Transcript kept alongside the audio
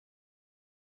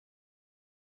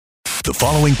The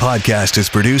following podcast is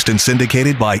produced and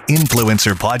syndicated by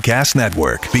Influencer Podcast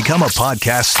Network. Become a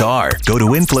podcast star. Go to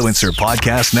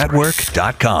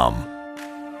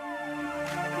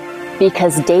influencerpodcastnetwork.com.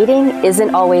 Because dating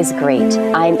isn't always great.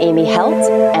 I'm Amy Helt,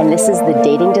 and this is the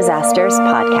Dating Disasters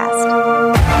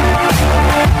Podcast.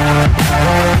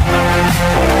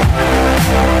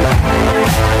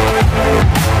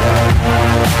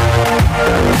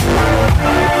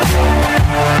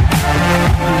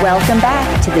 Welcome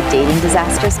back to the Dating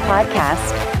Disasters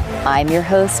Podcast. I'm your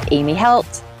host, Amy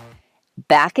Helt,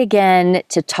 back again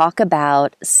to talk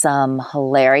about some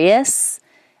hilarious,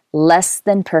 less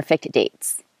than perfect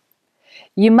dates.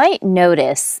 You might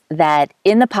notice that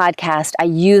in the podcast, I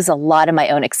use a lot of my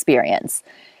own experience,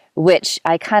 which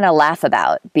I kind of laugh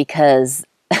about because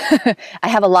I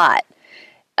have a lot,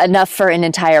 enough for an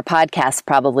entire podcast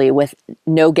probably with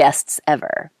no guests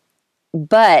ever.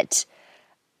 But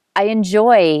I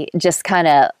enjoy just kind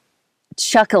of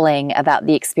chuckling about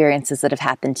the experiences that have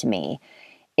happened to me,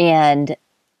 and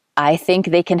I think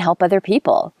they can help other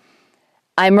people.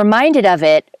 I'm reminded of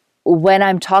it when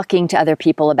I'm talking to other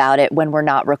people about it when we're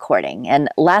not recording. And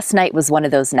last night was one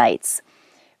of those nights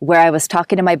where I was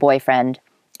talking to my boyfriend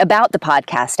about the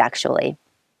podcast, actually.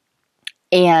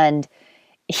 And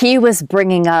he was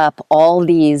bringing up all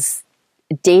these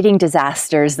dating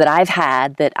disasters that I've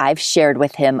had that I've shared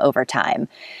with him over time,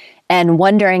 and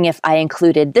wondering if I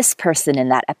included this person in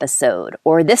that episode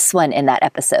or this one in that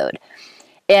episode.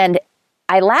 And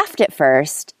I laughed at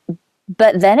first,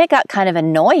 but then it got kind of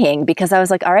annoying because I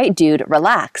was like, all right, dude,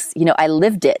 relax. You know, I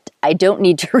lived it. I don't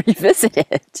need to revisit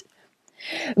it.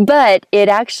 But it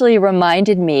actually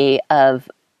reminded me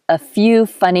of a few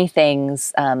funny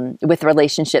things with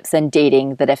relationships and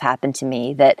dating that have happened to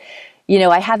me that, you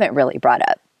know, I haven't really brought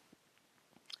up.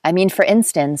 I mean, for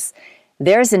instance,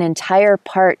 there's an entire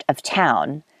part of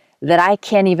town that I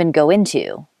can't even go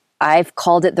into. I've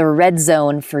called it the red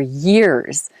zone for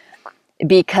years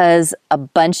because a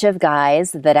bunch of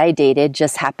guys that I dated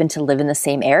just happened to live in the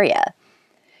same area.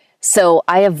 So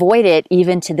I avoid it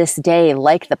even to this day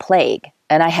like the plague.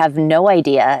 And I have no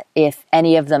idea if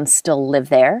any of them still live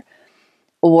there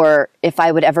or if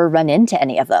I would ever run into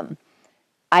any of them.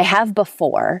 I have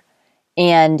before.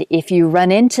 And if you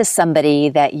run into somebody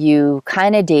that you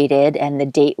kind of dated and the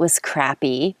date was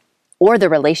crappy or the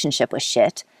relationship was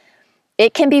shit,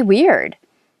 it can be weird.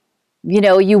 You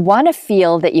know, you want to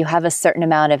feel that you have a certain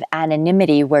amount of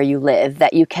anonymity where you live,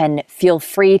 that you can feel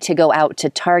free to go out to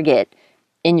Target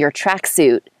in your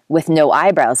tracksuit with no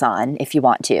eyebrows on if you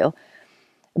want to.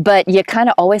 But you kind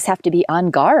of always have to be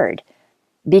on guard,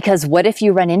 because what if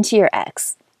you run into your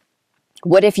ex?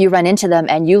 What if you run into them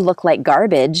and you look like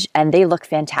garbage and they look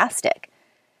fantastic?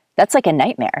 That's like a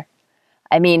nightmare.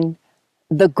 I mean,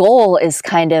 the goal is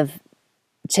kind of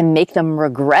to make them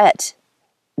regret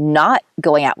not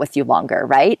going out with you longer,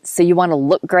 right? So you want to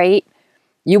look great.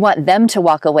 You want them to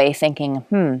walk away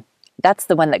thinking, that's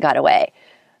the one that got away.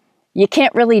 You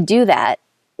can't really do that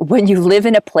when you live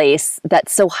in a place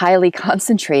that's so highly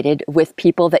concentrated with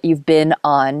people that you've been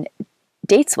on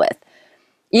dates with.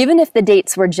 Even if the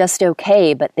dates were just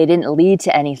okay, but they didn't lead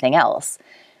to anything else.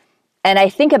 And I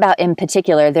think about, in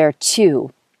particular, there are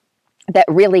two that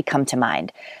really come to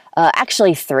mind.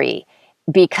 Actually, three,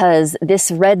 because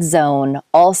this red zone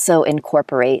also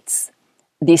incorporates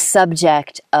the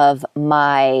subject of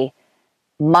my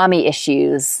Mommy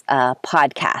Issues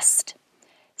podcast.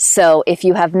 So if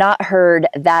you have not heard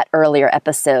that earlier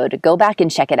episode, go back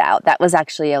and check it out. That was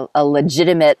actually a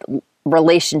legitimate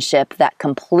relationship that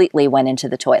completely went into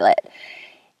the toilet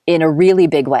in a really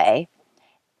big way.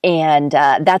 And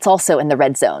that's also in the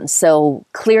red zone. So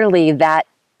clearly that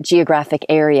geographic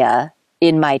area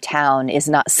in my town is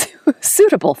not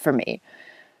suitable for me.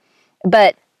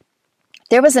 But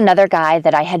there was another guy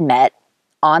that I had met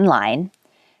online.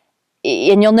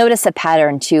 And you'll notice a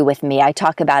pattern too with me. I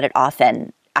talk about it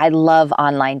often. I love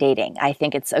online dating. I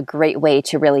think it's a great way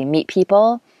to really meet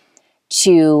people,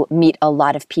 to meet a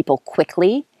lot of people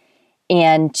quickly,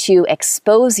 and to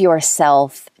expose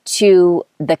yourself to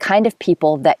the kind of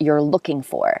people that you're looking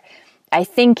for. I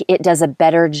think it does a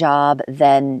better job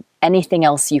than anything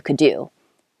else you could do,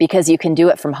 because you can do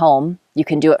it from home, you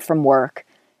can do it from work,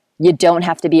 you don't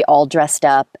have to be all dressed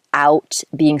up, out,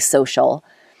 being social,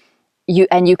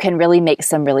 and you can really make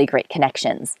some really great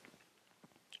connections.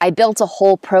 I built a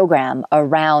whole program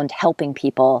around helping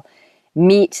people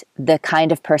meet the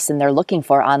kind of person they're looking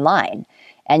for online.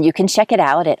 And you can check it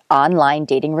out at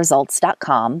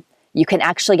onlinedatingresults.com. You can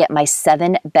actually get my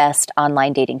 7 best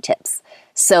online dating tips.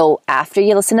 So after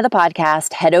you listen to the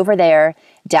podcast, head over there,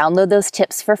 download those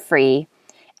tips for free,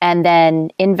 and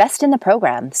then invest in the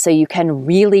program so you can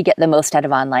really get the most out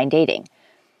of online dating.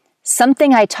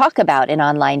 Something I talk about in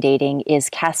online dating is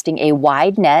casting a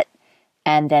wide net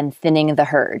and then thinning the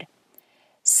herd.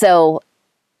 So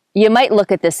you might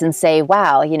look at this and say,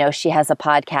 wow, she has a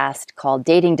podcast called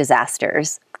Dating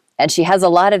Disasters, and she has a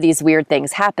lot of these weird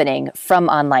things happening from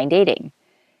online dating.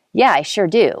 Yeah, I sure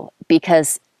do,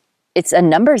 because it's a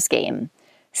numbers game.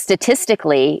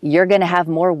 Statistically, you're going to have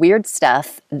more weird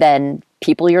stuff than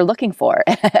people you're looking for,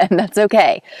 and that's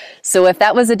okay. So if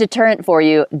that was a deterrent for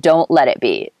you, don't let it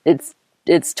be.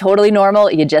 It's totally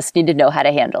normal. You just need to know how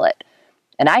to handle it.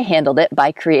 And I handled it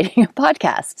by creating a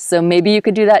podcast. So maybe you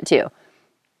could do that too.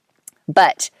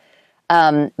 But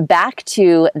back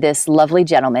to this lovely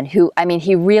gentleman who,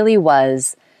 he really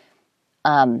was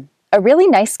a really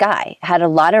nice guy, had a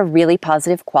lot of really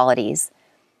positive qualities.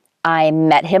 I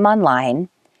met him online,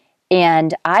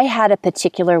 and I had a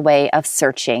particular way of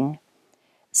searching.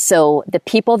 So the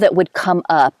people that would come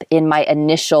up in my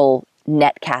initial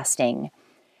net casting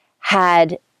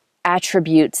had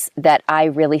attributes that I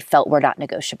really felt were not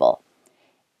negotiable.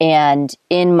 And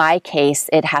in my case,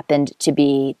 it happened to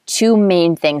be two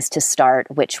main things to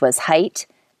start, which was height,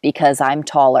 because I'm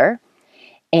taller,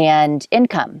 and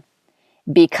income,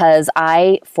 because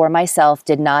I, for myself,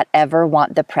 did not ever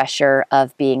want the pressure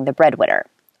of being the breadwinner.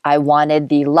 I wanted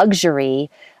the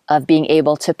luxury of being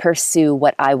able to pursue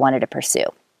what I wanted to pursue.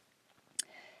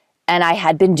 And I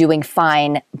had been doing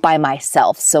fine by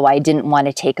myself, so I didn't want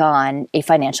to take on a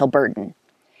financial burden.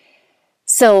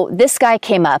 So this guy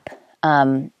came up,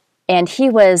 and he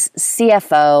was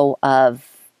CFO of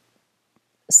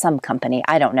some company.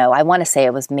 I don't know. I want to say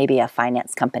it was maybe a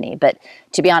finance company, but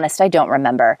to be honest, I don't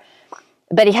remember.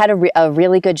 But he had a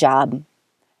really good job,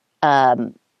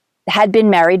 had been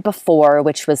married before,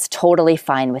 which was totally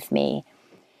fine with me,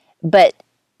 but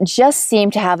just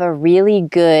seemed to have a really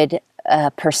good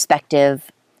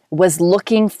perspective, was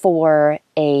looking for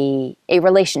a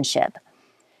relationship.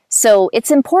 So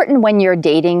it's important when you're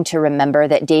dating to remember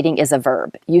that dating is a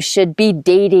verb. You should be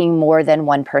dating more than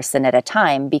one person at a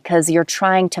time because you're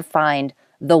trying to find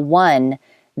the one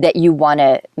that you want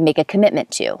to make a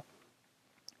commitment to.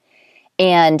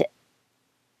 And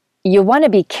you want to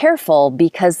be careful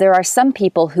because there are some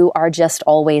people who are just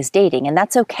always dating, and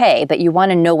that's okay, but you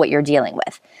want to know what you're dealing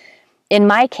with. In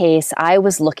my case, I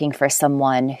was looking for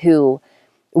someone who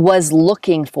was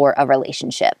looking for a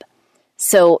relationship.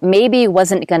 So maybe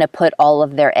wasn't going to put all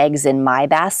of their eggs in my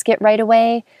basket right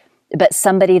away, but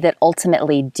somebody that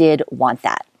ultimately did want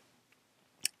that.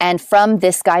 And from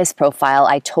this guy's profile,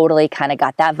 I totally kind of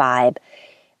got that vibe.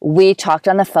 We talked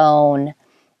on the phone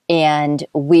and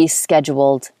we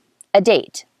scheduled a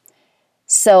date.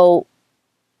 So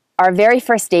our very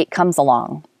first date comes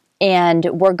along. And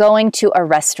we're going to a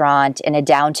restaurant in a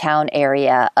downtown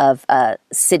area of a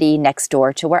city next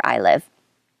door to where I live.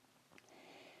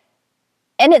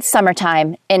 And it's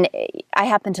summertime, and I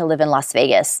happen to live in Las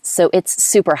Vegas, so it's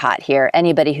super hot here.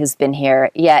 Anybody who's been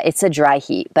here, yeah, it's a dry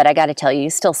heat, but I got to tell you,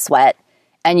 you still sweat,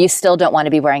 and you still don't want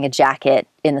to be wearing a jacket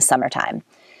in the summertime.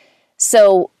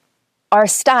 So our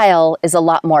style is a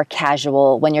lot more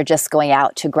casual when you're just going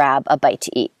out to grab a bite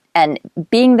to eat. And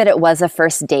being that it was a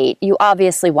first date, you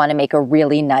obviously want to make a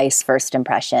really nice first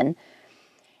impression.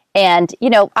 And,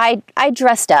 I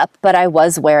dressed up, but I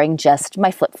was wearing just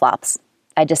my flip-flops.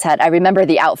 I remember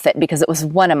the outfit because it was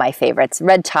one of my favorites.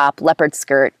 Red top, leopard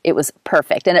skirt. It was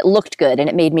perfect. And it looked good and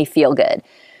it made me feel good.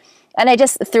 And I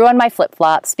just threw on my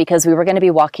flip-flops because we were going to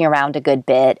be walking around a good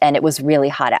bit and it was really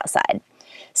hot outside.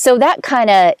 So that kind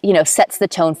of, sets the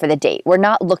tone for the date. We're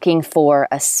not looking for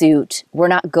a suit. We're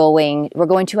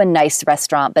going to a nice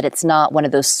restaurant, but it's not one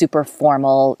of those super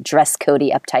formal, dress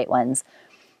codey, uptight ones.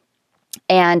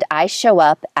 And I show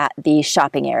up at the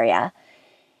shopping area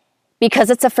because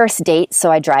it's a first date.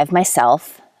 So I drive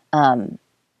myself, and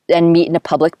meet in a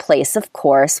public place. Of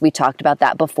course, we talked about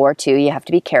that before too. You have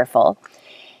to be careful.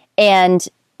 And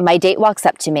my date walks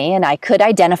up to me and I could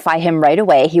identify him right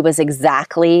away. He was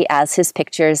exactly as his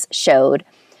pictures showed.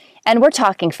 And we're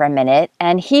talking for a minute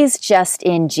and he's just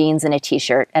in jeans and a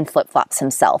t-shirt and flip-flops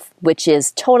himself, which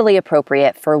is totally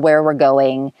appropriate for where we're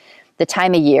going, the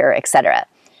time of year, etc.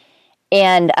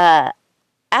 And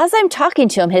as I'm talking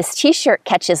to him, his t-shirt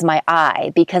catches my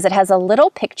eye because it has a little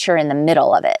picture in the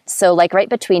middle of it. So like right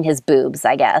between his boobs,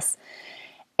 I guess.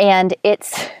 And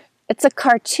it's a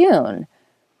cartoon.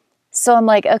 So I'm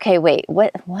like, okay, wait,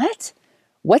 what?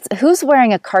 Who's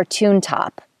wearing a cartoon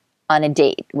top on a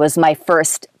date was my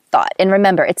first thought. And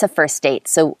remember, it's a first date,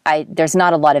 so there's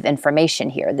not a lot of information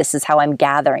here. This is how I'm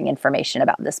gathering information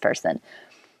about this person.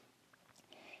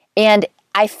 And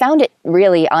I found it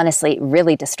really, honestly,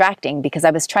 really distracting because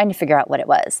I was trying to figure out what it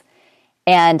was.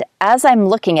 And as I'm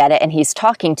looking at it and he's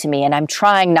talking to me and I'm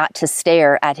trying not to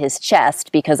stare at his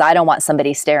chest because I don't want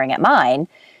somebody staring at mine,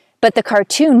 but the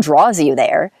cartoon draws you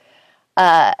there.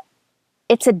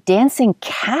 It's a dancing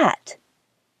cat.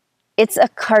 It's a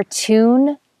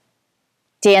cartoon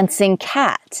dancing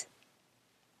cat.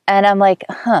 And I'm like,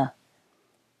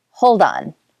 hold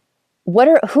on.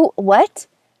 What?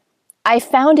 I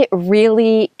found it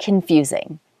really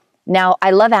confusing. Now,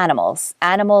 I love animals.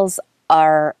 Animals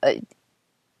are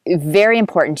very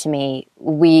important to me.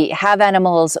 We have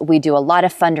animals. We do a lot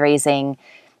of fundraising.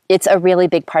 It's a really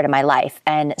big part of my life.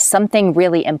 And something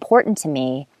really important to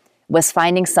me was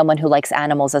finding someone who likes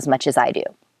animals as much as I do.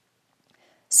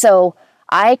 So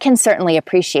I can certainly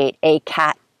appreciate a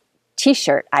cat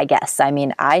t-shirt, I guess. I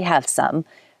mean, I have some,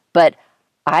 but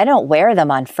I don't wear them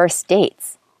on first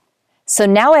dates. So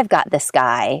now I've got this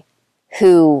guy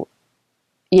who,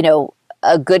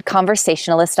 a good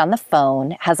conversationalist on the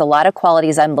phone, has a lot of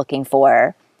qualities I'm looking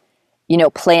for,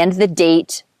 planned the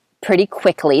date pretty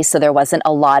quickly. So there wasn't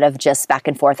a lot of just back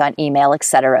and forth on email,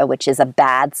 etc., which is a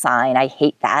bad sign. I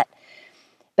hate that.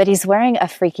 But he's wearing a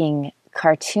freaking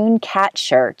cartoon cat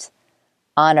shirt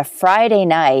on a Friday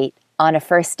night on a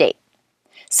first date.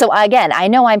 So again, I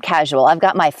know I'm casual. I've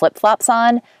got my flip-flops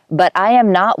on, but I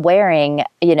am not wearing,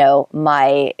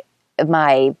 my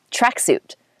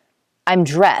tracksuit. I'm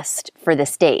dressed for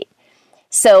this date.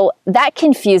 So that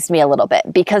confused me a little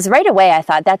bit because right away I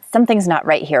thought that something's not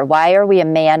right here. Why are we a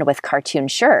man with cartoon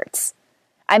shirts?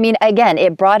 I mean, again,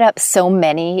 it brought up so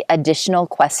many additional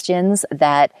questions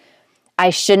that I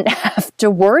shouldn't have to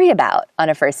worry about on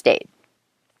a first date.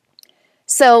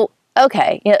 So,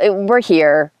 okay, we're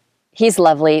here. He's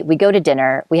lovely. We go to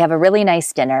dinner. We have a really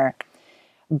nice dinner.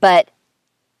 But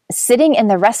sitting in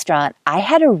the restaurant, I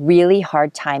had a really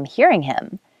hard time hearing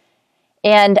him.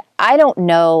 And I don't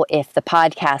know if the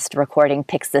podcast recording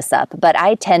picks this up, but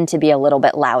I tend to be a little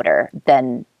bit louder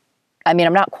than, I'm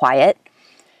not quiet.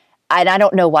 And I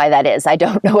don't know why that is. I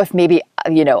don't know if maybe,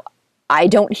 I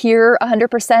don't hear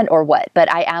 100% or what, but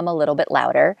I am a little bit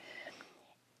louder.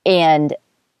 And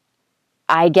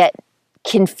I get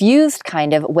confused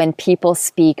kind of when people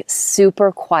speak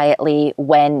super quietly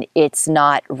when it's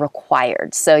not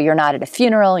required. So you're not at a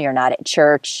funeral, you're not at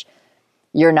church,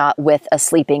 you're not with a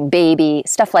sleeping baby,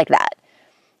 stuff like that.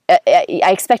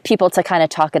 I expect people to kind of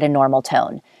talk at a normal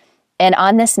tone. And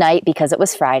on this night, because it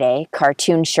was Friday,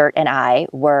 Cartoon Shirt and I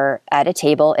were at a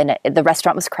table and the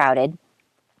restaurant was crowded.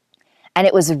 And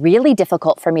it was really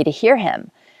difficult for me to hear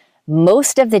him.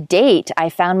 Most of the date, I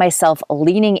found myself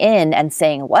leaning in and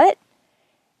saying, "What?"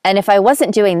 And if I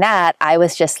wasn't doing that, I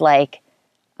was just like,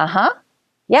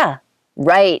 yeah,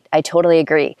 right, I totally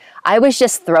agree. I was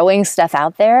just throwing stuff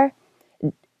out there,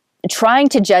 trying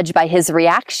to judge by his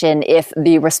reaction if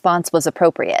the response was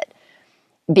appropriate.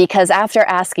 Because after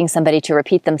asking somebody to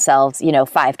repeat themselves,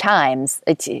 5 times,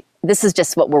 this is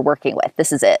just what we're working with.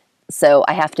 This is it. So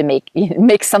I have to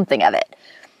make something of it.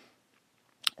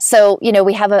 So,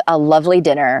 we have a lovely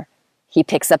dinner. He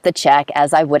picks up the check,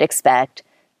 as I would expect.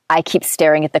 I keep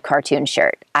staring at the cartoon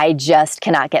shirt. I just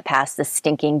cannot get past this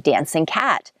stinking dancing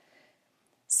cat.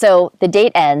 So the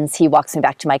date ends. He walks me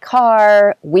back to my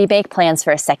car. We make plans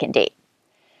for a second date.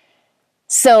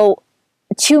 So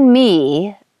to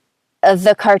me,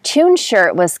 the cartoon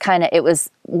shirt was it was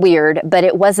weird, but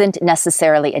it wasn't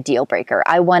necessarily a deal breaker.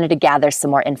 I wanted to gather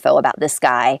some more info about this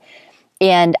guy,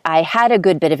 and I had a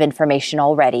good bit of information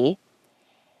already.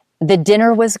 The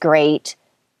dinner was great.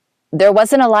 There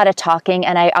wasn't a lot of talking,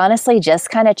 and I honestly just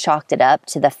kind of chalked it up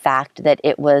to the fact that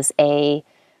it was a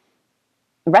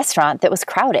restaurant that was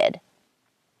crowded.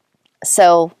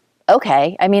 So,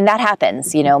 okay, that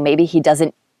happens. Maybe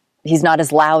he's not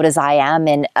as loud as I am,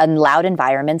 and loud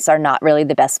environments are not really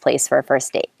the best place for a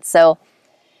first date. So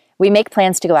we make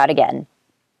plans to go out again.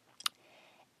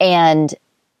 And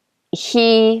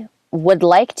he would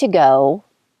like to go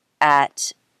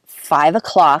at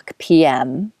 5:00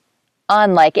 p.m.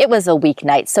 on it was a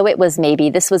weeknight. So it was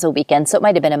this was a weekend. So it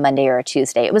might've been a Monday or a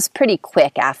Tuesday. It was pretty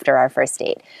quick after our first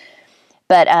date.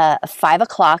 But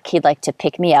 5:00, he'd like to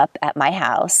pick me up at my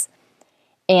house.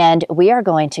 And we are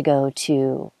going to go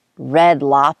to Red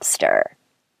Lobster.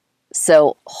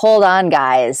 So hold on,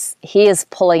 guys. He is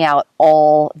pulling out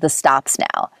all the stops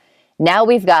now. Now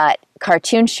we've got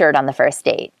cartoon shirt on the first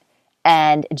date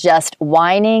and just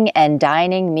whining and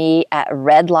dining me at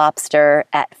Red Lobster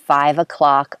at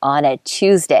 5:00 on a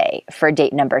Tuesday for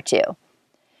date number 2.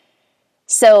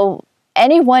 So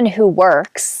anyone who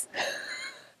works,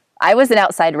 I was an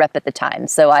outside rep at the time,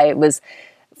 so I was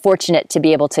fortunate to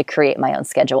be able to create my own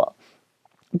schedule.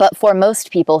 But for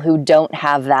most people who don't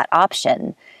have that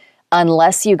option,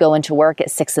 unless you go into work at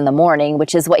 6 a.m,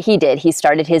 which is what he did. He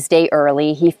started his day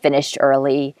early. He finished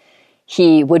early.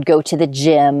 He would go to the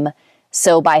gym.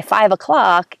 So by 5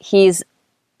 o'clock, he's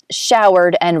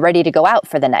showered and ready to go out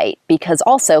for the night, because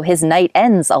also his night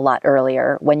ends a lot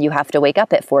earlier when you have to wake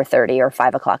up at 4:30 or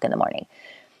 5 o'clock in the morning.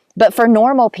 But for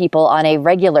normal people on a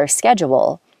regular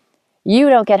schedule, you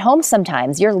don't get home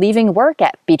sometimes. You're leaving work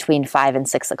at between 5 and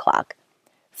 6 o'clock.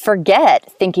 Forget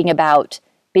thinking about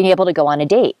being able to go on a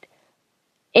date.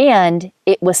 And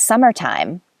it was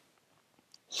summertime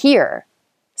here,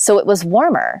 so it was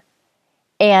warmer.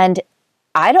 And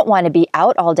I don't want to be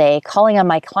out all day calling on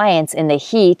my clients in the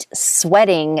heat,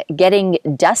 sweating, getting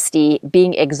dusty,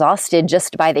 being exhausted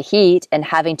just by the heat and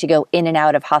having to go in and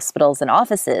out of hospitals and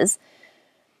offices,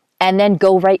 and then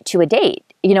go right to a date.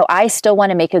 You know, I still want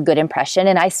to make a good impression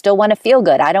and I still want to feel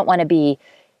good. I don't want to be,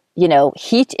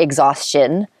 heat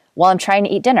exhaustion while I'm trying to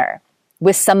eat dinner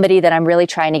with somebody that I'm really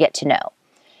trying to get to know.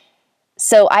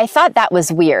 So I thought that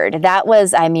was weird. That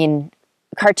was,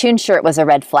 cartoon shirt was a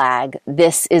red flag.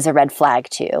 This is a red flag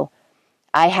too.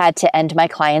 I had to end my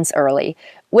clients early,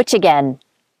 which again,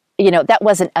 that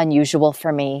wasn't unusual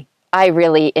for me. I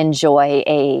really enjoy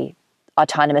a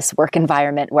autonomous work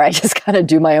environment where I just kind of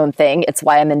do my own thing. It's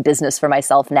why I'm in business for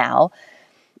myself now.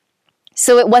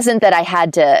 So it wasn't that I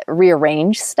had to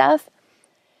rearrange stuff,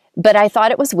 but I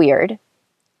thought it was weird.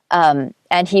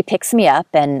 And he picks me up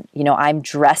and, I'm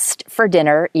dressed for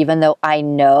dinner, even though I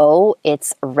know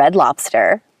it's Red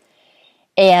Lobster,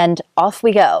 and off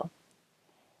we go.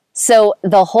 So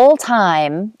the whole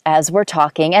time as we're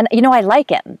talking, and, I like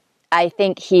him. I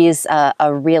think he's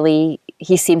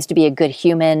he seems to be a good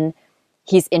human.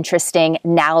 He's interesting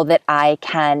now that I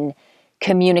can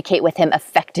communicate with him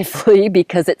effectively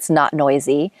because it's not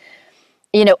noisy.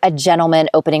 A gentleman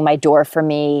opening my door for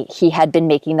me. He had been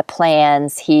making the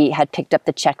plans. He had picked up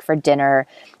the check for dinner.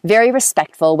 Very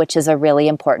respectful, which is a really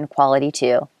important quality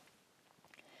too.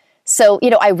 So,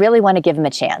 I really want to give him a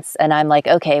chance. And I'm like,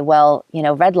 okay, well,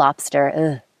 Red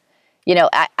Lobster,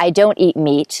 I don't eat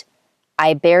meat.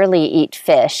 I barely eat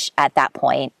fish at that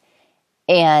point.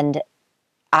 And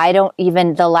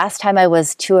the last time I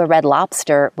was to a Red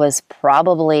Lobster was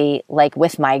probably like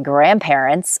with my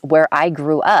grandparents where I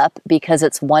grew up, because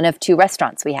it's one of 2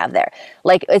 restaurants we have there.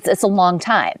 Like it's a long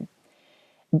time,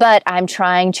 but I'm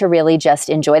trying to really just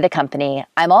enjoy the company.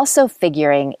 I'm also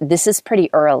figuring this is pretty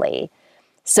early.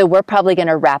 So we're probably going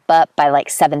to wrap up by like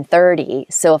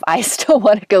 7:30. So if I still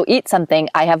want to go eat something,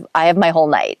 I have my whole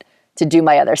night to do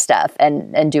my other stuff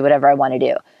and do whatever I want to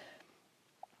do.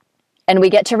 And we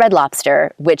get to Red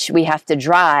Lobster, which we have to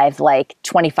drive like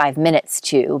 25 minutes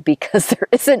to because there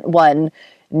isn't one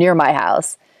near my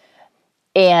house.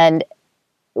 And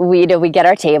we get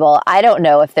our table. I don't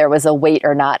know if there was a wait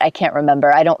or not. I can't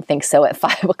remember. I don't think so at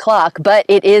 5 o'clock, but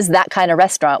it is that kind of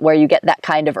restaurant where you get that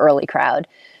kind of early crowd.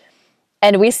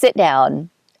 And we sit down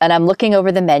and I'm looking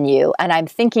over the menu and I'm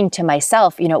thinking to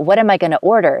myself, what am I going to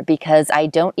order? Because I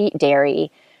don't eat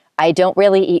dairy. I don't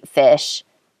really eat fish.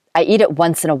 I eat it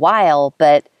once in a while,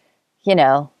 but,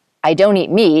 I don't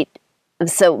eat meat.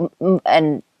 So,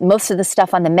 and most of the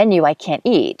stuff on the menu I can't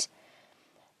eat.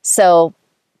 So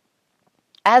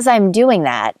as I'm doing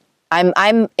that,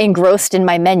 I'm engrossed in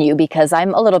my menu because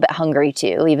I'm a little bit hungry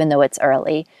too, even though it's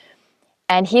early.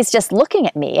 And he's just looking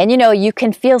at me. And, you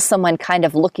can feel someone kind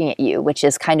of looking at you, which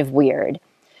is kind of weird.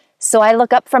 So I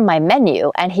look up from my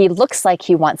menu and he looks like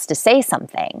he wants to say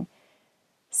something.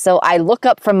 So I look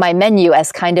up from my menu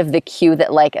as kind of the cue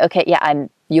that like, okay, yeah,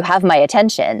 you have my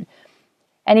attention.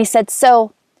 And he said,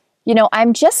 so,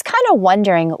 I'm just kind of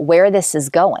wondering where this is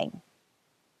going.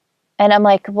 And I'm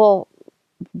like, well,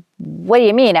 what do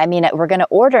you mean? I mean, we're going to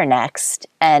order next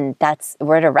and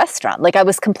we're at a restaurant. Like I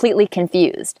was completely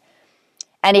confused.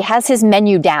 And he has his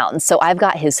menu down. So I've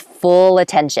got his full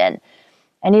attention.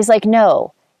 And he's like,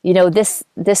 no,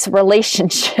 this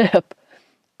relationship,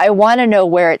 I want to know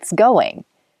where it's going.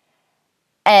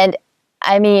 And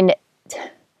I mean,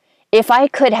 if I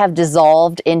could have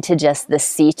dissolved into just the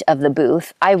seat of the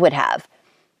booth, I would have.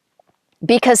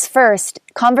 Because first,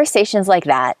 conversations like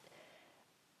that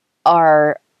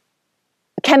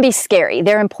can be scary.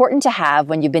 They're important to have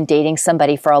when you've been dating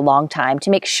somebody for a long time to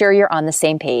make sure you're on the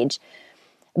same page.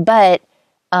 But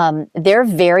they're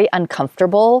very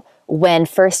uncomfortable when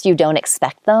first you don't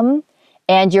expect them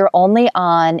and you're only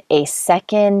on a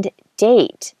second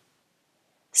date.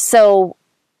 So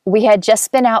we had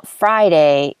just been out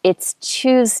Friday. It's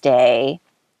Tuesday.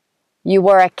 You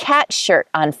wore a cat shirt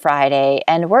on Friday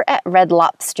and we're at Red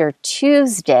Lobster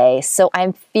Tuesday. So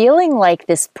I'm feeling like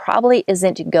this probably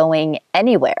isn't going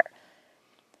anywhere.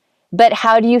 But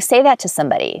how do you say that to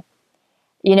somebody?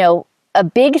 You know, a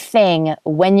big thing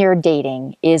when you're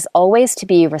dating is always to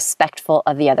be respectful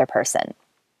of the other person.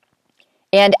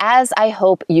 And as I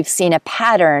hope you've seen a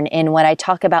pattern in when I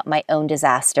talk about my own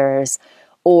disasters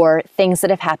or things that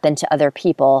have happened to other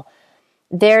people,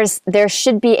 there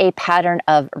should be a pattern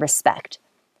of respect.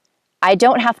 I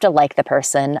don't have to like the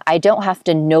person. I don't have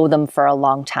to know them for a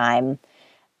long time.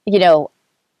 You know,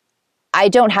 I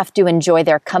don't have to enjoy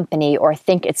their company or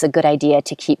think it's a good idea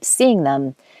to keep seeing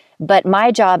them. But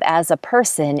my job as a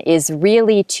person is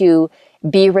really to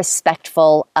be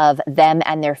respectful of them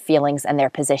and their feelings and their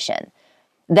position.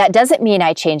 That doesn't mean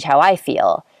I change how I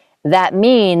feel. That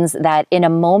means that in a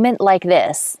moment like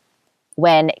this,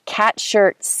 when Cat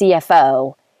Shirt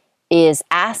CFO is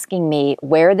asking me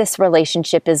where this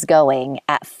relationship is going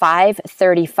at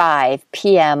 5:35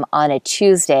 p.m. on a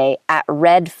Tuesday at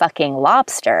Red fucking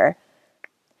Lobster,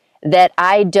 that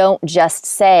I don't just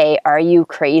say, "Are you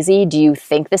crazy? Do you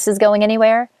think this is going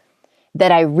anywhere?"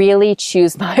 That I really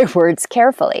choose my words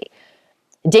carefully.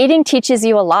 Dating teaches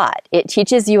you a lot. It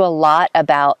teaches you a lot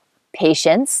about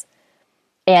patience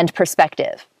and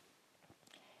perspective.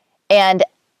 And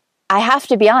I have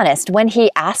to be honest, when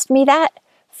he asked me that,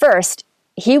 first,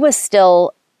 it was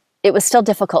still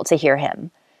difficult to hear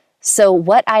him. So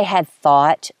what I had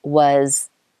thought was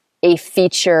a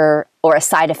feature or a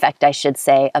side effect, I should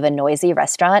say, of a noisy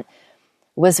restaurant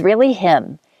was really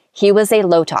him. He was a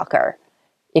low talker.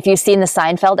 If you've seen the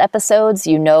Seinfeld episodes,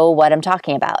 you know what I'm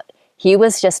talking about. He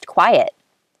was just quiet,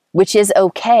 which is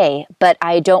okay, but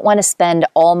I don't want to spend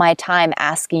all my time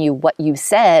asking you what you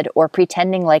said or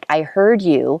pretending like I heard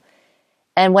you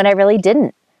and when I really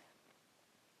didn't.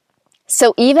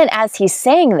 So even as he's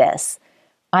saying this,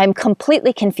 I'm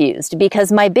completely confused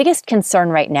because my biggest concern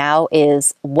right now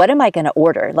is, what am I going to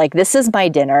order? Like, this is my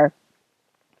dinner.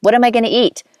 What am I going to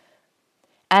eat?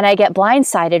 And I get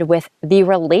blindsided with the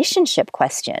relationship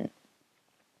question,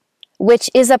 which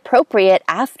is appropriate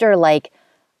after, like,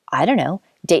 I don't know,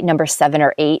 date number 7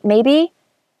 or 8 maybe.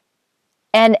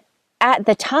 And at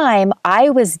the time, I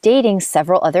was dating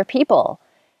several other people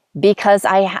because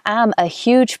I am a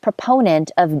huge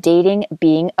proponent of dating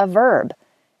being a verb.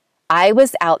 I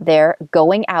was out there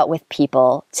going out with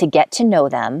people to get to know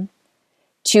them,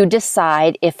 to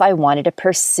decide if I wanted to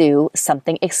pursue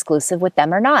something exclusive with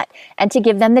them or not, and to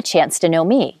give them the chance to know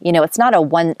me. You know, it's not a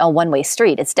one-way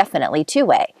street. It's definitely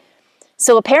two-way.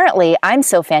 So apparently I'm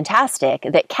so fantastic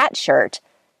that Cat Shirt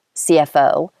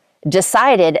CFO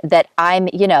decided that I'm,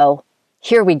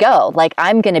 here we go. Like,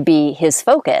 I'm going to be his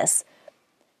focus,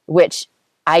 which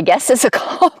I guess is a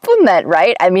compliment,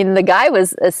 right? I mean, the guy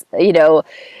was,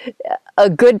 a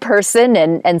good person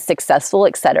and successful,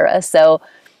 etc. So,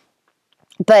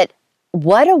 but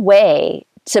what a way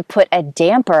to put a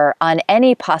damper on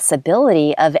any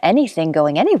possibility of anything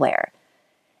going anywhere.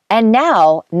 And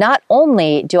now, not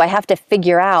only do I have to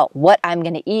figure out what I'm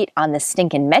going to eat on the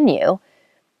stinking menu,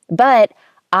 but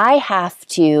I have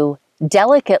to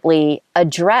delicately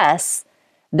address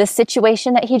the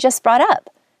situation that he just brought up.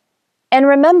 And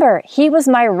remember, he was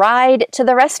my ride to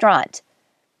the restaurant.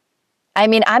 I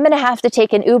mean, I'm going to have to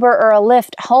take an Uber or a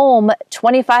Lyft home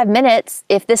 25 minutes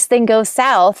if this thing goes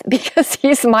south because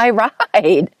he's my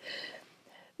ride.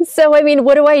 So, I mean,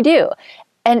 what do I do?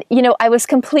 And, I was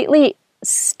completely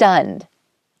stunned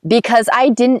because I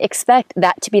didn't expect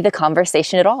that to be the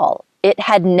conversation at all. It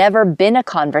had never been a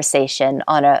conversation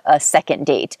on a second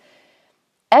date,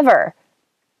 ever.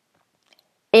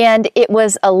 And it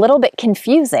was a little bit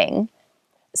confusing.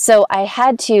 So I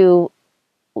had to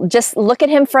just look at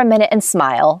him for a minute and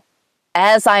smile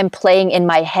as I'm playing in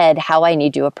my head how I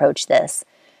need to approach this,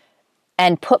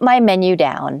 and put my menu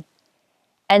down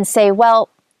and say, well,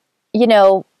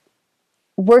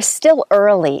 we're still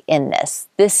early in this.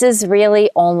 This is really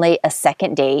only a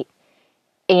second date.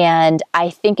 And I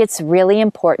think it's really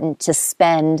important to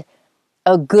spend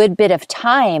a good bit of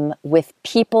time with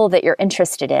people that you're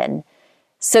interested in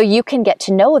so you can get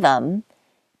to know them,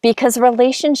 because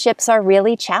relationships are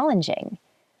really challenging.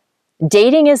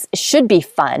 Dating should be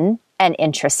fun and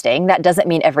interesting. That doesn't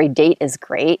mean every date is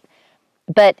great,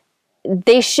 but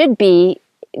they should be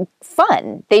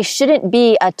fun. They shouldn't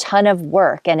be a ton of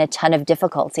work and a ton of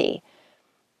difficulty.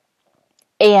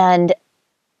 And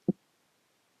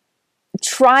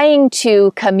trying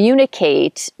to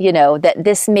communicate, that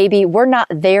this maybe we're not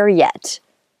there yet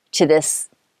to this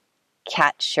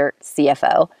Cat Shirt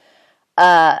CFO,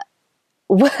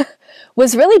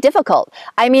 was really difficult.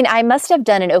 I mean, I must have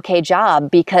done an okay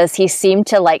job because he seemed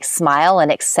to smile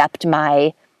and accept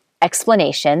my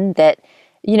explanation that,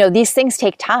 these things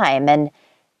take time and,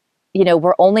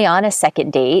 we're only on a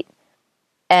second date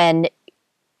and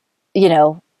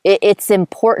it's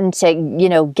important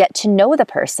to, get to know the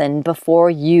person before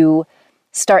you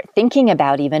start thinking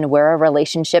about even where a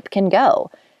relationship can go.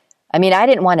 I mean, I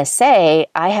didn't want to say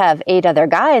I have 8 other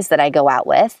guys that I go out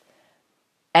with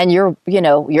and you're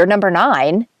number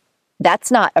 9.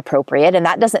 That's not appropriate. And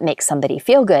that doesn't make somebody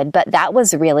feel good. But that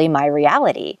was really my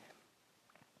reality.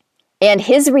 And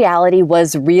his reality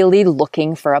was really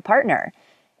looking for a partner.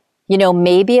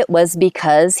 Maybe it was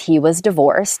because he was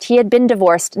divorced. He had been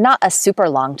divorced not a super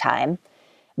long time,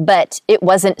 but it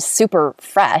wasn't super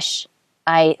fresh.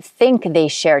 I think they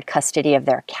shared custody of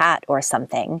their cat or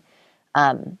something.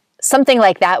 Something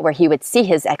like that where he would see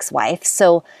his ex-wife.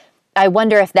 So I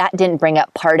wonder if that didn't bring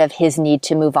up part of his need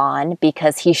to move on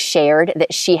because he shared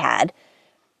that she had.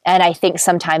 And I think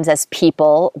sometimes as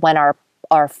people, when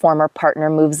our former partner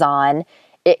moves on,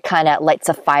 it kind of lights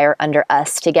a fire under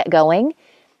us to get going.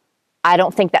 I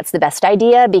don't think that's the best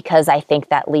idea because I think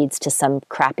that leads to some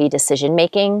crappy decision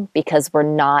making because we're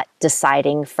not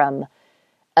deciding from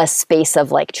a space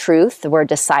of like truth. We're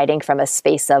deciding from a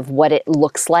space of what it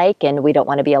looks like and we don't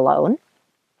want to be alone.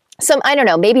 So I don't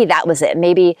know, maybe that was it.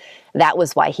 Maybe that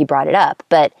was why he brought it up.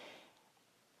 But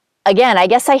again, I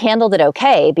guess I handled it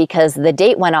okay because the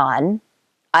date went on.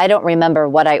 I don't remember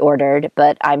what I ordered,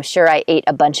 but I'm sure I ate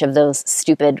a bunch of those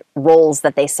stupid rolls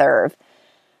that they serve.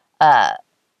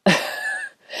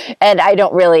 And I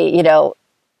don't really,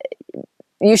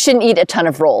 you shouldn't eat a ton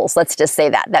of rolls. Let's just say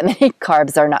that. That many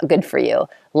carbs are not good for you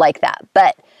like that.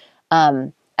 But,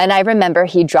 and I remember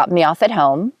he dropped me off at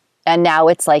home and now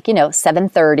it's like,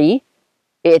 7:30.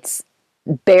 It's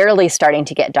barely starting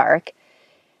to get dark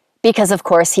because of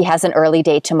course he has an early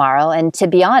day tomorrow. And to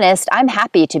be honest, I'm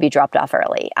happy to be dropped off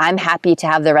early. I'm happy to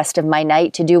have the rest of my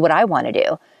night to do what I want to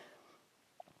do.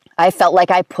 I felt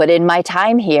like I put in my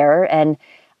time here and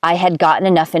I had gotten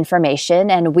enough information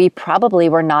and we probably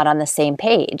were not on the same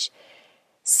page.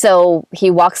 So he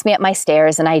walks me up my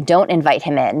stairs and I don't invite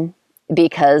him in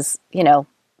because,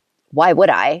 why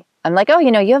would I? I'm like, oh,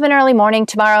 you have an early morning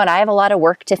tomorrow and I have a lot of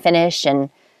work to finish.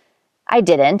 And I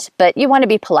didn't, but you want to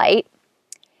be polite.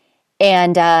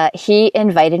 And he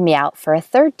invited me out for a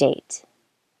 3rd date.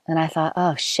 And I thought,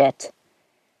 oh, shit.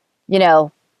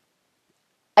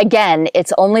 Again,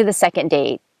 it's only the 2nd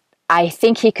date. I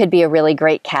think he could be a really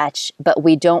great catch, but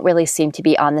we don't really seem to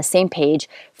be on the same page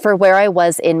for where I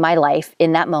was in my life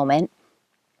in that moment.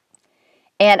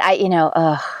 And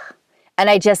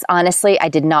I just honestly, I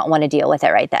did not want to deal with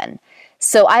it right then.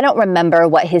 So I don't remember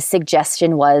what his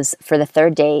suggestion was for the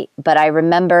 3rd date, but I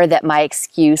remember that my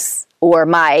excuse or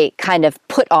my kind of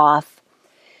put off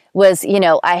was,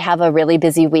 I have a really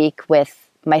busy week with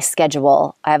my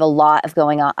schedule. I have a lot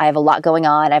going on. I have a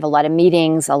lot of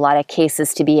meetings, a lot of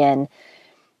cases to be in.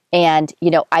 And,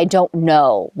 I don't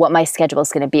know what my schedule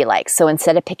is going to be like. So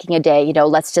instead of picking a day,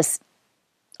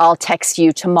 I'll text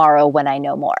you tomorrow when I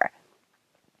know more.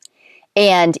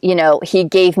 And, he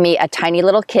gave me a tiny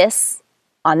little kiss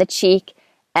on the cheek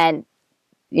and,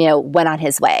 went on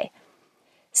his way.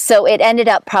 So it ended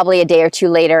up probably a day or 2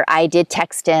 later, I did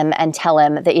text him and tell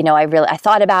him that, I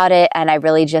thought about it and I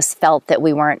really just felt that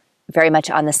we weren't very much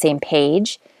on the same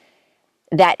page,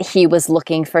 that he was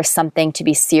looking for something to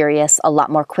be serious a lot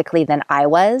more quickly than I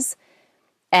was,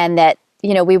 and that,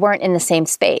 we weren't in the same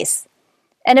space.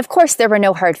 And of course, there were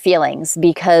no hard feelings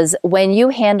because when you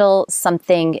handle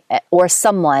something or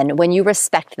someone, when you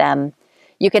respect them,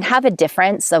 you can have a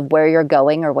difference of where you're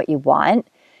going or what you want,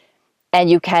 and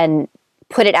you can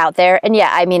put it out there. And yeah,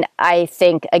 I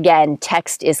think, again,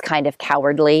 text is kind of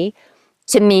cowardly.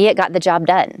 To me, it got the job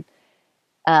done.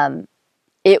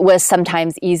 It was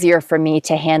sometimes easier for me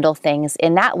to handle things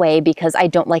in that way because I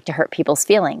don't like to hurt people's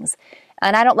feelings.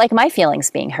 And I don't like my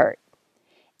feelings being hurt.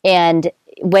 And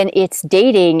when it's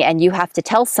dating and you have to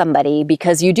tell somebody,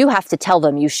 because you do have to tell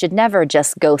them, you should never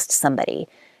just ghost somebody.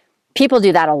 People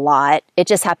do that a lot. It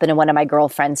just happened to one of my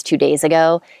girlfriends 2 days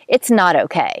ago. It's not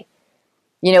okay.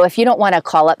 If you don't want to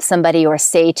call up somebody or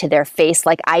say to their face,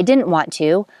 like I didn't want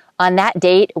to, on that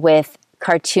date with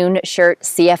cartoon shirt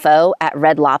CFO at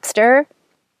Red Lobster,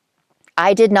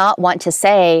 I did not want to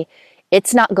say,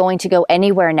 it's not going to go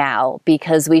anywhere now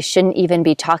because we shouldn't even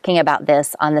be talking about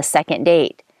this on the 2nd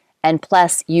date. And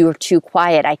plus, you're too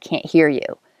quiet, I can't hear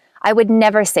you. I would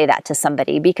never say that to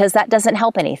somebody because that doesn't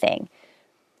help anything.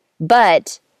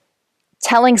 But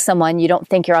telling someone you don't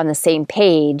think you're on the same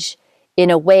page in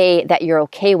a way that you're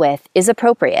okay with is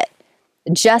appropriate.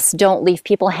 Just don't leave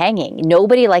people hanging.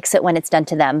 Nobody likes it when it's done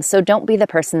to them, so don't be the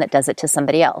person that does it to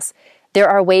somebody else. There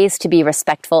are ways to be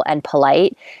respectful and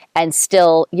polite and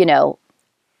still,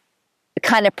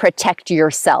 kind of protect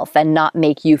yourself and not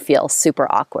make you feel super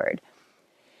awkward.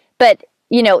 But,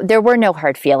 there were no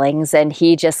hard feelings, and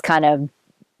he just kind of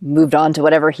moved on to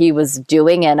whatever he was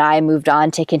doing. And I moved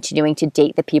on to continuing to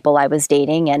date the people I was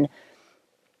dating and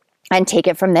take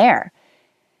it from there.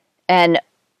 And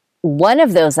one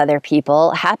of those other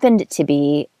people happened to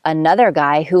be another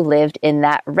guy who lived in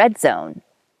that red zone.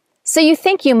 So you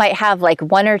think you might have like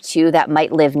one or two that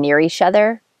might live near each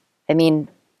other. I mean,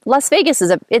 Las Vegas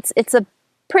is it's a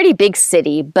pretty big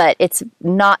city, but it's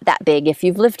not that big if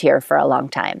you've lived here for a long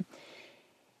time.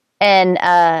 And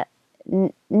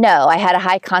no, I had a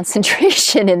high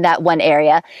concentration in that one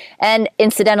area. And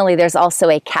incidentally, there's also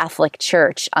a Catholic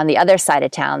church on the other side of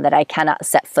town that I cannot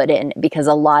set foot in because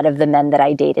a lot of the men that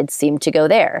I dated seemed to go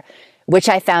there, which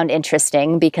I found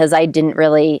interesting because I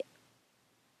didn't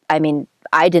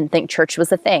think church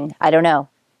was a thing. I don't know.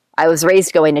 I was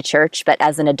raised going to church, but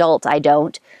as an adult, I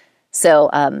don't. So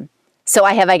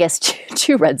I have, I guess,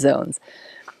 two red zones.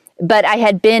 But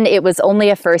it was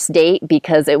only a first date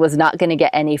because it was not going to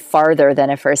get any farther than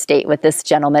a first date with this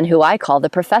gentleman who I call the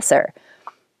professor.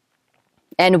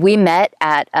 And we met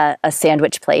at a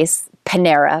sandwich place,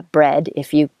 Panera Bread,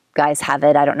 if you guys have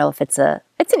it. I don't know if it's an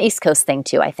East Coast thing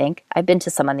too, I think. I've been to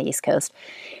some on the East Coast.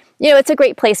 It's a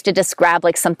great place to just grab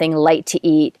like something light to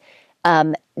eat.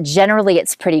 Generally,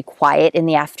 it's pretty quiet in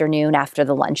the afternoon after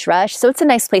the lunch rush. So it's a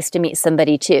nice place to meet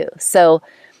somebody too. So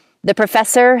the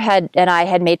professor and I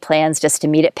had made plans just to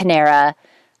meet at Panera,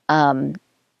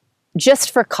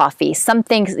 just for coffee,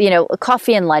 something,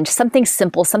 coffee and lunch, something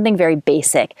simple, something very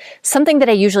basic, something that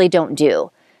I usually don't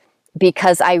do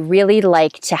because I really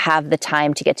like to have the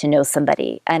time to get to know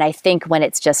somebody. And I think when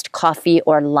it's just coffee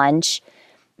or lunch,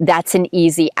 that's an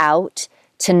easy out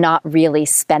to not really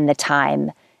spend the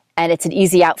time. And it's an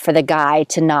easy out for the guy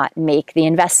to not make the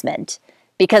investment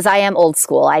because I am old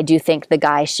school. I do think the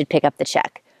guy should pick up the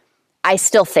check. I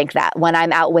still think that when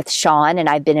I'm out with Sean and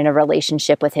I've been in a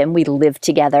relationship with him, we live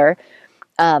together.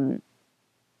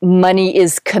 Money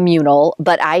is communal,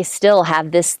 but I still have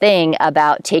this thing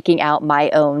about taking out my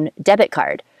own debit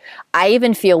card. I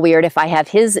even feel weird if I have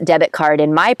his debit card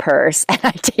in my purse and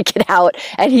I take it out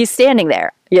and he's standing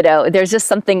there. There's just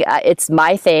something, it's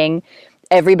my thing.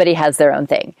 Everybody has their own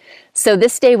thing. So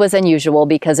this day was unusual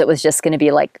because it was just going to be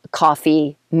like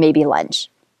coffee, maybe lunch.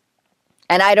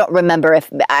 And I don't remember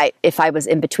if I was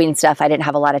in between stuff, I didn't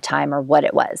have a lot of time or what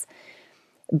it was.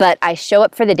 But I show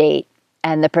up for the date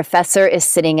and the professor is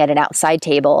sitting at an outside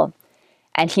table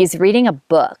and he's reading a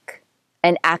book,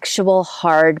 an actual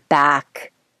hardcover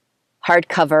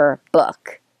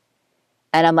book.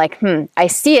 And I'm like, I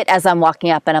see it as I'm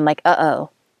walking up and I'm like, uh-oh,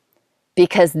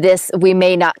 because we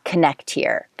may not connect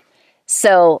here.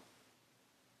 So,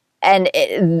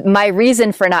 my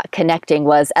reason for not connecting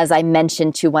was, as I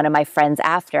mentioned to one of my friends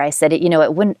after, I said,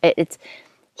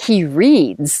 he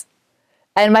reads.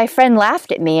 And my friend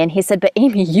laughed at me and he said, but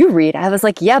Amy, you read. I was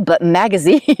like, yeah, but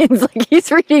magazines, like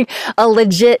he's reading a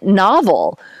legit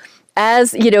novel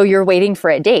as, you're waiting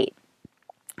for a date.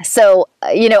 So,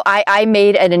 I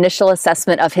made an initial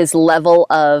assessment of his level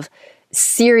of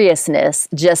seriousness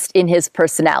just in his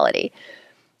personality.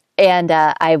 And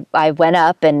I went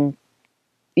up and,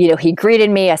 he greeted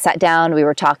me. I sat down, we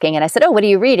were talking and I said, oh, what are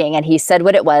you reading? And he said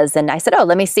what it was. And I said, oh,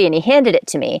 let me see. And he handed it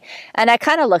to me. And I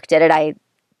kind of looked at it.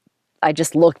 I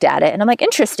just looked at it and I'm like,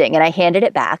 interesting. And I handed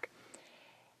it back.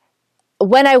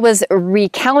 When I was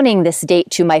recounting this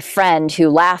date to my friend who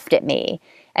laughed at me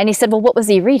and he said, well, what was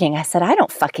he reading? I said, I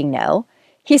don't fucking know.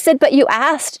 He said, but you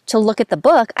asked to look at the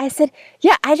book. I said,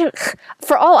 yeah,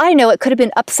 for all I know, it could have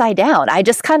been upside down. I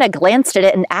just kind of glanced at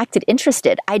it and acted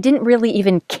interested. I didn't really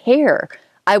even care.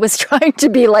 I was trying to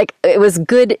be like, it was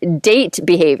good date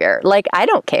behavior. Like, I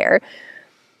don't care.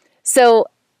 So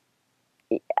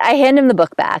I hand him the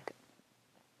book back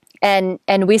and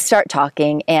we start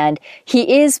talking and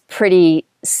he is pretty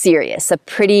serious, a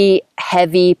pretty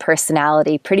heavy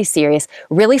personality, pretty serious,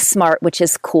 really smart, which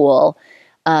is cool.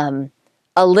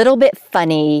 A little bit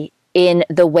funny in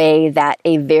the way that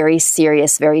a very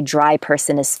serious, very dry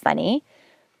person is funny.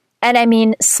 And I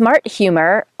mean, smart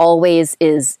humor always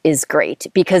is great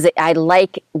because I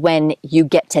like when you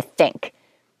get to think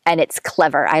and it's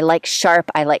clever. I like sharp,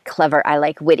 I like clever, I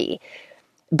like witty.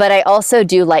 But I also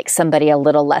do like somebody a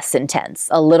little less intense,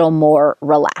 a little more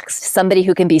relaxed, somebody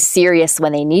who can be serious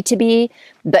when they need to be,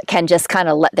 but can just kind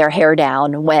of let their hair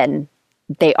down when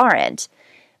they aren't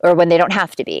or when they don't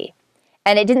have to be.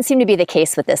 And it didn't seem to be the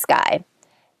case with this guy.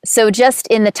 So just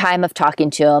in the time of talking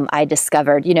to him, I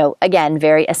discovered, again,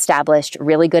 very established,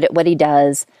 really good at what he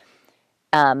does,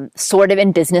 sort of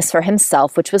in business for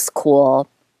himself, which was cool.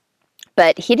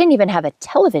 But he didn't even have a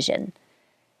television.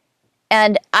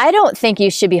 And I don't think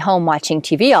you should be home watching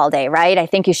TV all day, right? I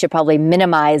think you should probably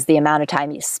minimize the amount of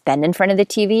time you spend in front of the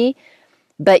TV,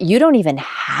 but you don't even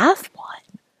have one.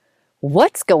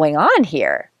 What's going on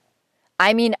here?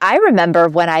 I mean, I remember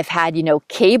when I've had,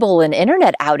 cable and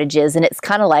internet outages, and it's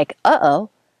kind of like,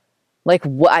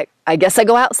 like, I guess I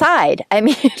go outside. I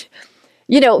mean,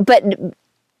 but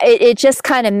it just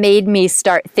kind of made me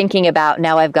start thinking about,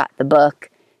 now I've got the book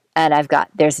and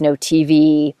there's no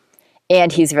TV,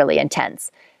 and he's really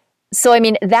intense. So, I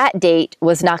mean, that date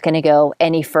was not going to go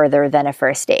any further than a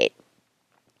first date.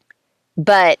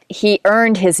 But he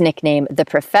earned his nickname, the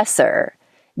Professor,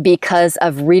 because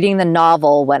of reading the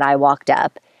novel when I walked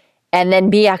up and then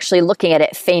me actually looking at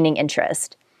it, feigning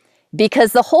interest.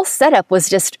 Because the whole setup was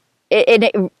just,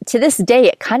 to this day,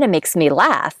 it kind of makes me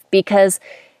laugh, because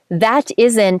that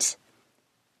isn't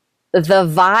the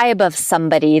vibe of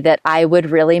somebody that I would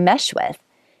really mesh with.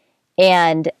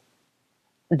 And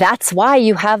that's why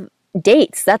you have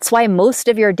dates. That's why most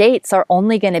of your dates are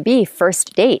only going to be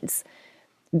first dates,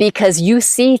 because you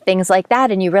see things like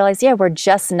that and you realize, yeah, we're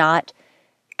just not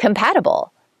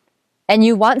compatible. And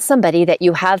you want somebody that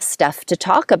you have stuff to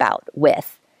talk about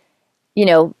with.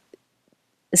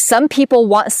 Some people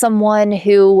want someone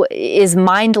who is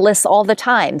mindless all the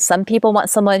time. Some people want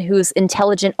someone who's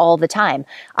intelligent all the time.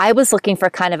 I was looking for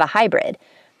kind of a hybrid.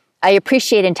 I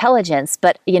appreciate intelligence,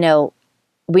 but,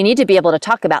 we need to be able to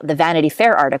talk about the Vanity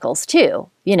Fair articles too.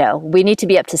 We need to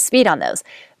be up to speed on those.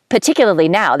 Particularly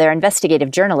now, their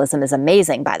investigative journalism is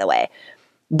amazing, by the way.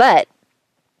 But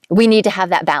we need to have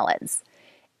that balance.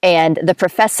 And the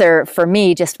Professor, for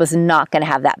me, just was not going to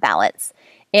have that balance.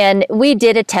 And we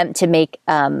did attempt to make,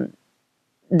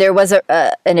 there was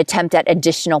an attempt at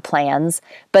additional plans,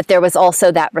 but there was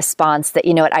also that response that,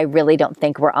 I really don't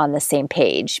think we're on the same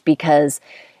page, because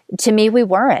to me, we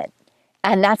weren't.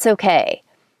 And that's okay.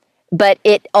 But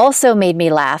it also made me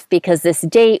laugh because this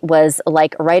date was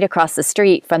like right across the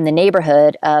street from the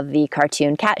neighborhood of the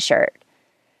cartoon cat shirt.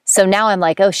 So now I'm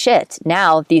like, oh shit,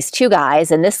 now these two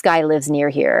guys and this guy lives near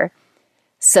here.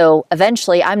 So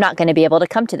eventually I'm not going to be able to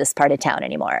come to this part of town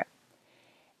anymore.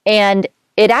 And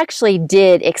it actually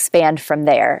did expand from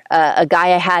there. A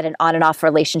guy I had an on and off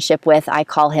relationship with, I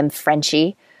call him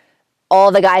Frenchie. All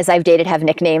the guys I've dated have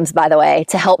nicknames, by the way,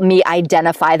 to help me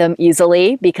identify them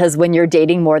easily, because when you're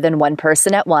dating more than one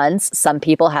person at once, some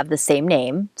people have the same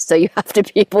name. So you have to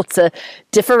be able to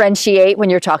differentiate when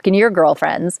you're talking to your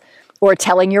girlfriends or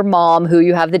telling your mom who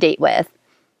you have the date with.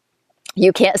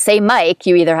 You can't say Mike.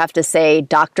 You either have to say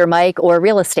Dr. Mike or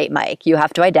Real Estate Mike. You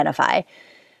have to identify.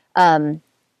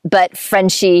 But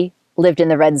Frenchie lived in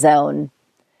the red zone.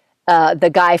 The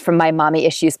guy from my Mommy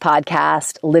Issues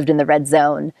podcast lived in the red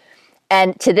zone.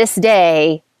 And to this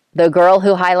day, the girl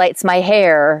who highlights my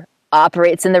hair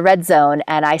operates in the red zone,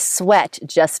 and I sweat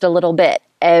just a little bit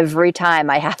every time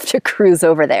I have to cruise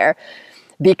over there,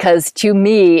 because to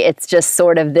me, it's just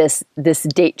sort of this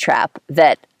date trap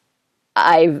that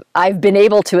I've been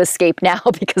able to escape now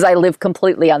because I live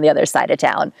completely on the other side of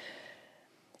town.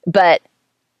 But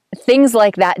things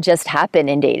like that just happen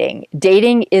in dating.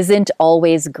 Dating isn't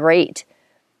always great.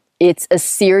 It's a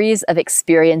series of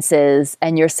experiences,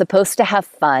 and you're supposed to have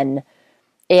fun.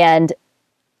 And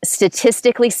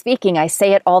statistically speaking, I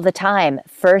say it all the time,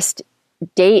 first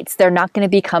dates, they're not going to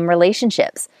become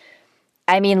relationships.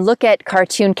 I mean, look at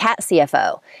cartoon cat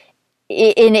CFO.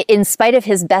 In spite of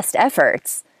his best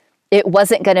efforts, it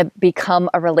wasn't going to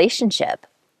become a relationship.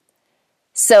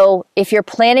 So if you're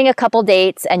planning a couple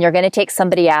dates and you're going to take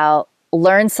somebody out,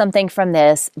 learn something from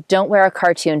this. Don't wear a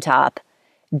cartoon top.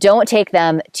 Don't take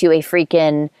them to a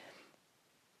freaking,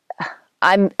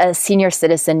 I'm a senior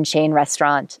citizen chain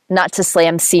restaurant. Not to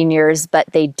slam seniors, but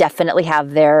they definitely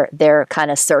have their kind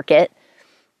of circuit.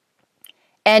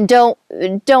 And don't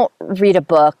read a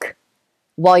book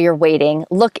while you're waiting.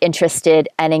 Look interested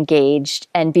and engaged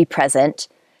and be present.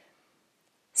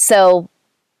 So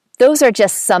those are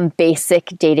just some basic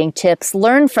dating tips.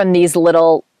 Learn from these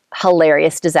little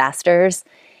hilarious disasters,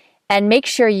 and make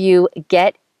sure you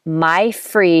get my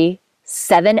free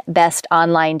 7 best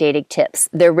online dating tips.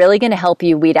 They're really going to help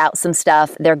you weed out some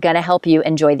stuff. They're going to help you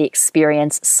enjoy the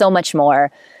experience so much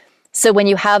more. So when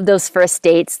you have those first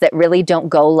dates that really don't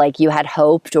go like you had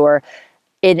hoped or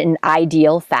in an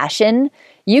ideal fashion,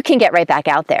 you can get right back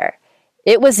out there.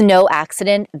 It was no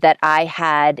accident that I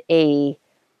had a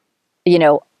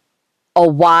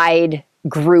wide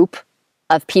group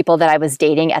of people that I was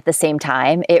dating at the same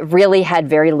time. It really had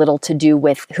very little to do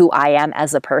with who I am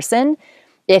as a person.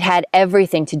 It had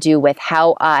everything to do with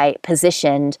how I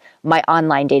positioned my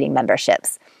online dating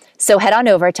memberships. So head on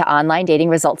over to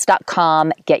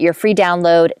onlinedatingresults.com, get your free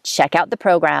download, check out the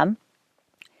program.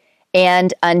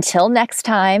 And until next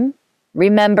time,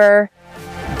 remember,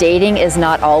 dating is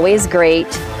not always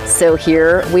great. So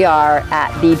here we are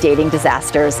at the Dating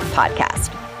Disasters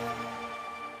podcast.